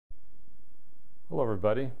Hello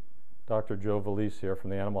everybody, Dr. Joe Valise here from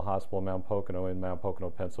the Animal Hospital in Mount Pocono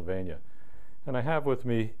Pennsylvania. And I have with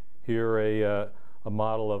me here a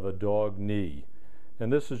model of a dog knee.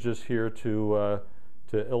 And this is just here to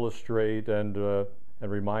illustrate and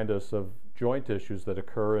remind us of joint issues that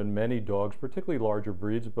occur in many dogs, particularly larger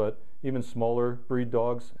breeds, but even smaller breed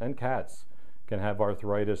dogs and cats can have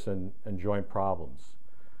arthritis and joint problems.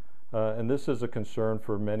 And this is a concern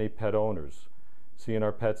for many pet owners. Seeing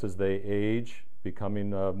our pets as they age, becoming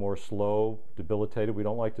more slow, debilitated. We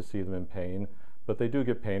don't like to see them in pain, but they do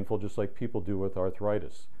get painful just like people do with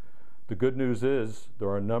arthritis. The good news is there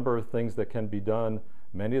are a number of things that can be done,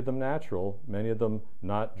 many of them natural, many of them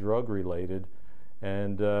not drug related,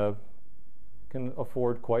 and can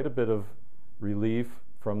afford quite a bit of relief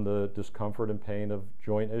from the discomfort and pain of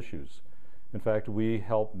joint issues. In fact, we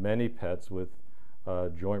help many pets with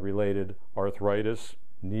joint related arthritis,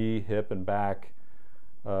 knee, hip, and back,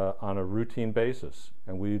 on a routine basis,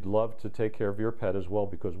 and we'd love to take care of your pet as well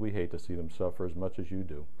because we hate to see them suffer as much as you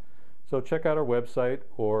do. So check out our website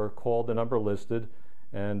or call the number listed,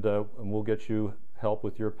 and we'll get you help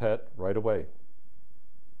with your pet right away.